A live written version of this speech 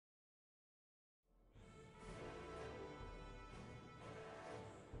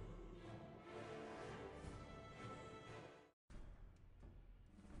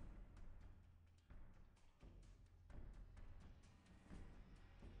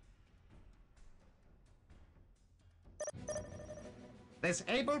This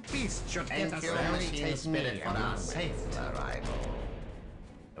able beast should get us It will there. only take me a moment. Arrival.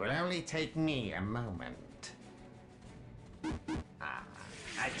 It will only take me a moment.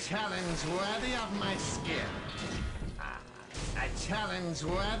 A challenge worthy of my skill. A challenge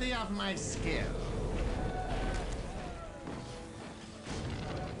worthy of my skill.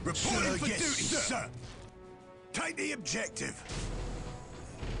 Reporting for duty, sir! Take the objective!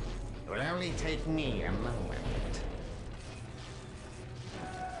 It will only take me a moment.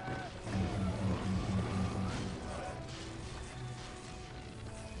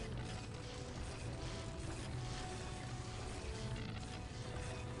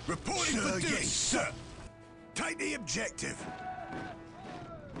 Reporting for duty, yes, sir! Take the objective!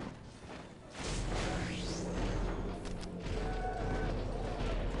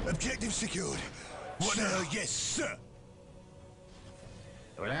 Objective secured. What now? Yes, sir!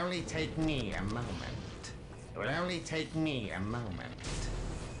 It will only take me a moment. It will only take me a moment.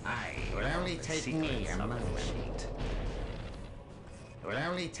 It will only take me a moment. It will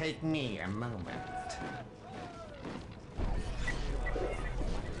only take me a moment.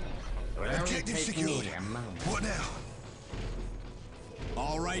 It will only Objective take secured. me a moment. What now?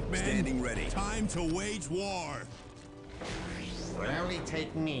 All right, men. Standing ready. Time to wage war. It will only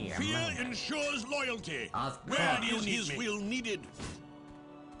take me a Fear moment. ensures loyalty. Of Where course. is his will needed?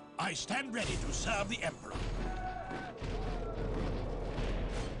 I stand ready to serve the Emperor.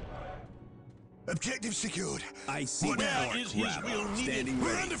 Objective secured. I see Where that is his crowd. will needed? Standing We're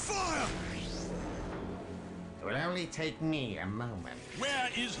ready. under fire! It will only take me a moment. Where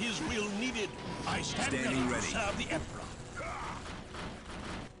is his will needed? I stand Standing ready ready. to serve the Emperor.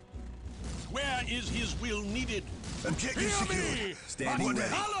 Where is his will needed? Objective Hear secured. me! Standing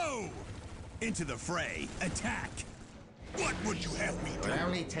ready. Hollow! Into the fray. Attack. What would you have me It do? will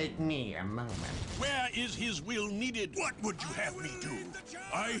only take me a moment. Where is his will needed? What would you have me do?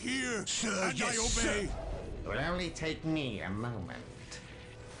 I hear Sir, and yes, I obey. sir. It will only take me a moment.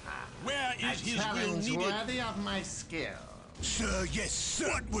 Where A is his will challenge needed? worthy of my skill. Sir, yes, sir.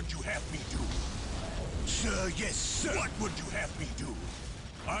 What would you have me do? Sir, yes, sir. What would you have me do?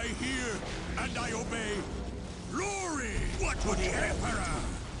 I hear and I obey. Glory! What would you have me do?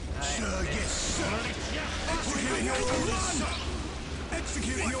 Sir, yes, sir. Executing your orders, sir.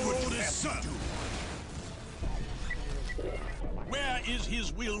 Executing What your would you orders, have sir. me do? Where is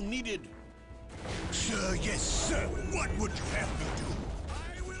his will needed? Sir, yes, sir. What would you have me do?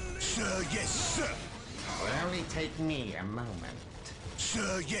 Sir, yes, sir. It will only take me a moment.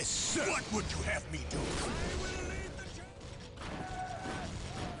 Sir, yes, sir. What would you have me do?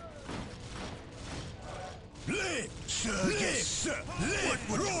 Live! Sir, yes, sir. Live!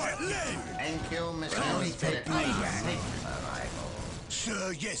 What would you have me do? Thank you, Mr. Only take me a safe arrival.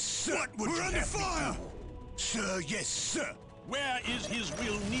 Sir, yes, sir. What would We're you under have me fire! do? Sir, yes, sir. Where is his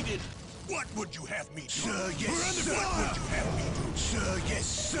will needed? What would you have me do? Sir, yes, We're under sir. What would you have me do? Sir, yes,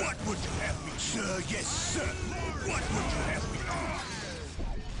 sir. What would you have me do? Sir, yes, sir. What would you have me do?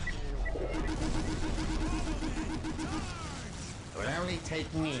 It will only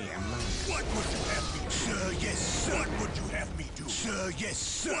take me a moment. What would you have me do? Sir, yes, sir. What would you have me do? Sir, yes,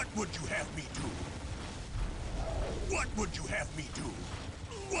 sir. What would you have me do? What would you have me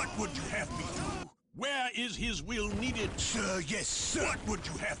do? What would you have me do? Where is his will needed? Sir, yes, sir. What would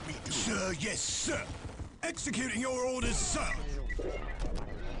you have me do? Sir, yes, sir. Executing your orders, sir.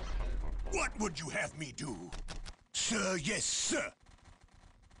 What would you have me do? Sir, yes, sir.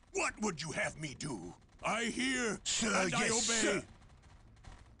 What would you have me do? I hear Sir, and I yes, obey. sir.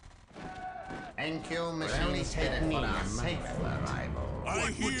 Thank you, It Mr. will only Only take take me me a a safe moment. arrival. I What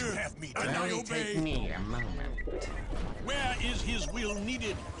would hear you have me It do? and will I only take obey. me a moment. Where is his will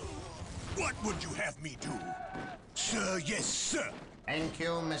needed? What would you have me do? Sir, yes, sir. Thank you,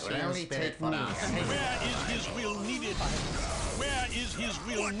 Mr. It will only take me a safe Where is his will needed? Where is his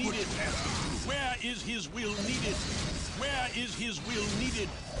will What would needed? you have me do? Where is his will needed? Where is his will needed?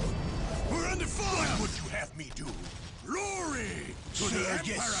 We're under fire! What would you have me do? Glory to Sir, the Emperor!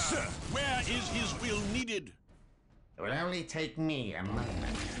 yes, sir. Where is his will needed? It will only take me a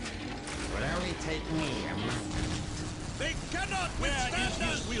moment. It will only take me a moment. They cannot Where is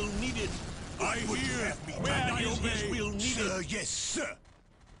his will needed? I would you hear. have me do? Where And I is his obey. will Sir, needed? yes, sir.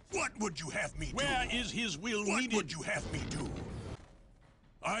 What would you have me do? Where is his will What needed? would you have me do?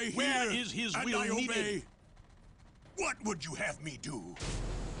 I hear Where is his and will I obey. needed? What would you have me do?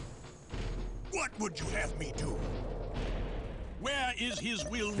 What would you have me do? Where is his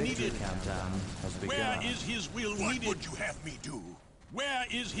will needed? Countdown has begun. Where is his will What needed? would you have me do? Where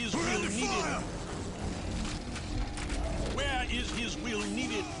is his We're will under needed? fire! Where is his will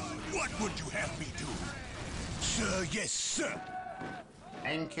needed? What would you have me do? Sir, yes, sir.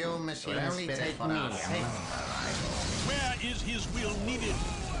 NQ machine Will only spirit take for me our a safe moment. arrival. Where is his will needed?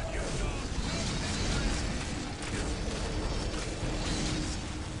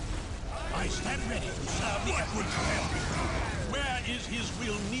 I stand ready to serve the Emperor. Where is his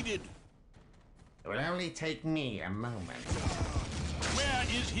will needed? It will only take me a moment. Where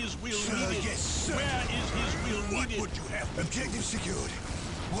is his will Sir, needed? yes, sir. Where is his will What needed? would you have me Objective secured.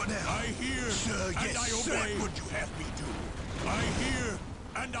 What now? I hear, Sir, and yes, I sir. obey. What would you have me do? I hear,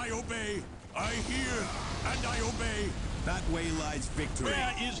 and I obey. I hear, and I obey. That way lies victory.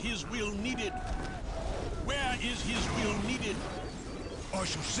 Where is his will needed? Where is his will needed? I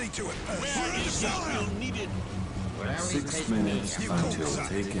shall see to it. Where is his will needed? It will only 6 take minutes me a until moment.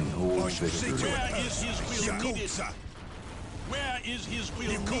 taking hold I shall see to victory. it. Where is his will You called, needed? sir. Where is his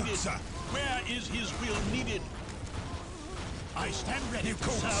will You called, needed? sir. Where is his will needed? I stand ready You to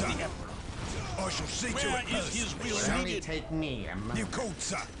called, serve sir. the Emperor. I shall see to Where it. is his It will will only needed? take me a You moment. called,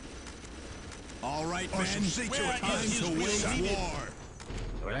 sir. All right, I shall men. see to Where it. is Time his to will wage needed? war.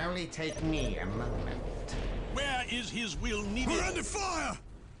 It will only take me a moment. Where is his will needed? We're under fire!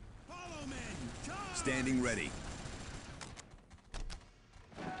 Follow, men. Charge. Standing ready.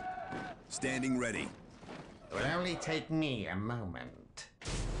 Standing ready. It will only take me a moment.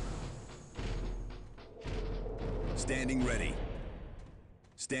 Standing ready.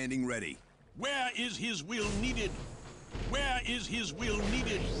 Standing ready. Where is his will needed? Where is his will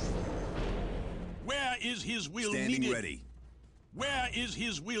needed? Where is his will Standing needed? ready. Where is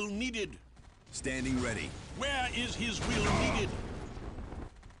his will needed? Standing ready. Where is his will needed?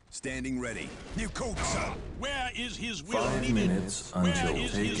 Standing ready. You called, sir. Where is his will 5 needed? minutes Where until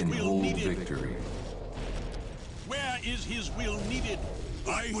is his taking will hold needed? victory. Where is his will needed?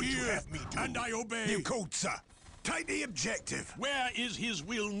 What I would you hear have me do? and I obey. You called, sir. Take the objective. Where is his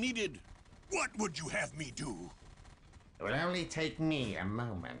will needed? What would you have me do? It will only take me a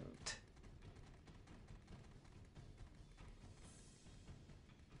moment.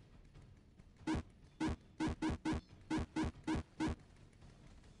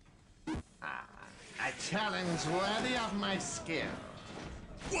 A challenge worthy of my skill.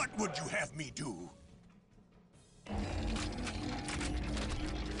 What would you have me do?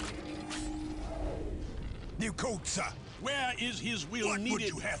 You called, sir. Where is his will What would needed?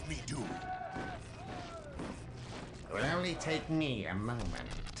 you have me do? It will only take me a moment.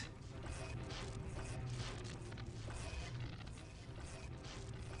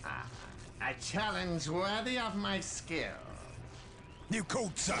 A challenge worthy of my skill. You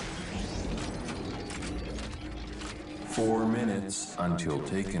called, sir. 4 minutes until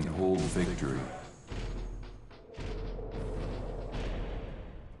taking hold victory.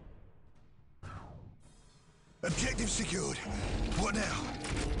 Objective secured. What now?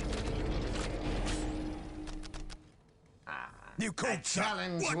 You A called, sir.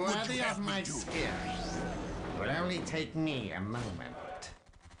 challenge What would worthy you have of me my do? skill. It will only take me a moment.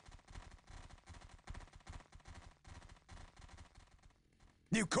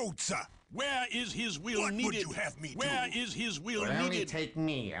 You called, sir. Where is his will What would needed? you have me Where do? is his It will will only needed? take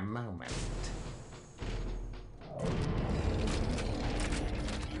me a moment.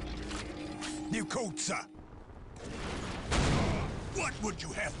 You called, sir. What would you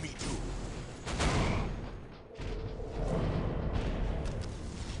have me do?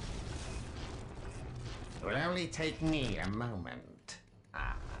 It will only take me a moment.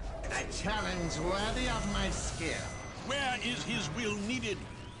 A challenge worthy of my skill. Where is his will needed?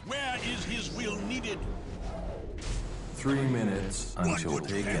 Where is his will needed? 3 minutes until would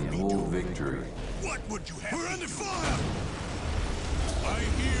you have taking me hold do? victory. What would you have We're me under do? fire. I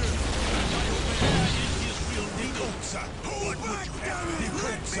hear and I obey. Where is his will You needed? called, sir. What would you have me do? You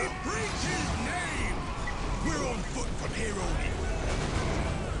called, sir. Preach his name. We're on foot from here on in.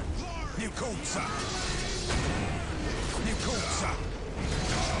 You called, sir. You called, sir.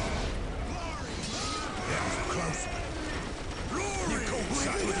 That was a close one. You called,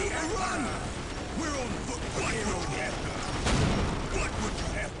 sir. Run! We're on foot from here on in. What would you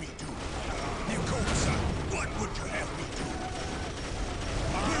have me do? You called, sir. What would you have me do?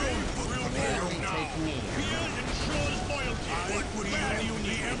 We're on foot from It will here only on in. take me a Fear ensures loyalty. What would you have Value me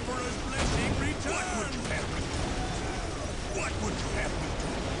the do? Emperor's blessing What return. would you have me do? What would you have me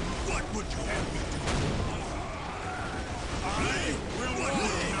do? What would you have me do? I will What walk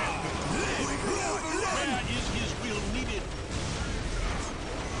would you now. have me do? Where is his will needed?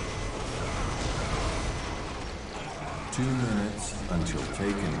 2 minutes until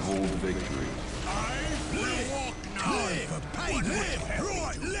taking hold victory. I will walk now.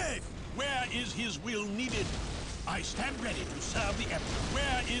 Right, left! Where is his will needed? I stand ready to serve the Emperor.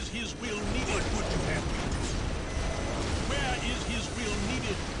 Where is his will needed? What would you have me do? Where is his will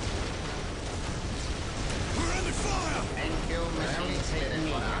needed? We're under fire! And kill only take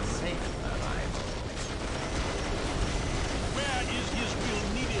me a safe arrival. Where is his will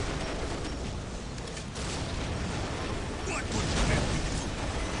needed? What would you have me do?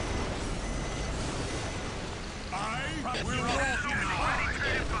 We're all now.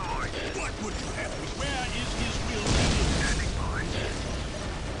 What would you have me do? Where is his will needed?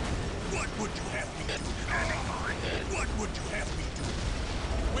 What would you have me do? What would you have me do?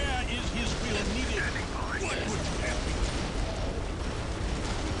 Where is his will needed? What would you have me do?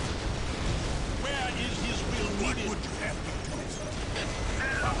 Where is his will What needed? would you have me do?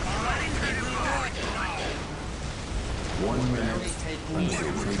 1 minute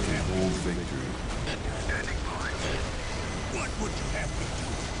until take and hold victory. What would you have me do?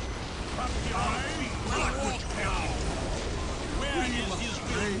 What would you have me do? Where is his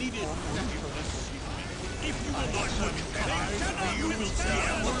will needed? If you will not serve You will see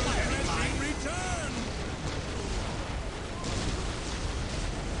my return!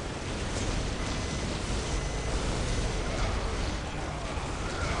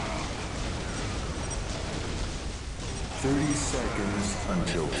 Seconds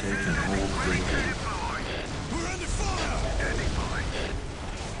until take and hold victory. We're under fire!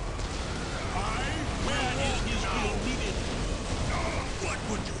 Where is his will needed? What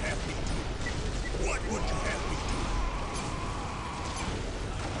would you have me do? What would you have me do?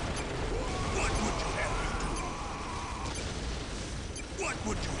 What would you have me do? What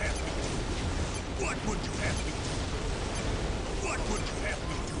would you have me do? What would you have me do? What would you have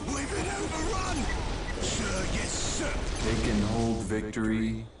me do? We've been overrun! Sir, yes, sir! Take and hold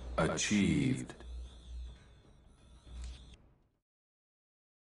victory achieved.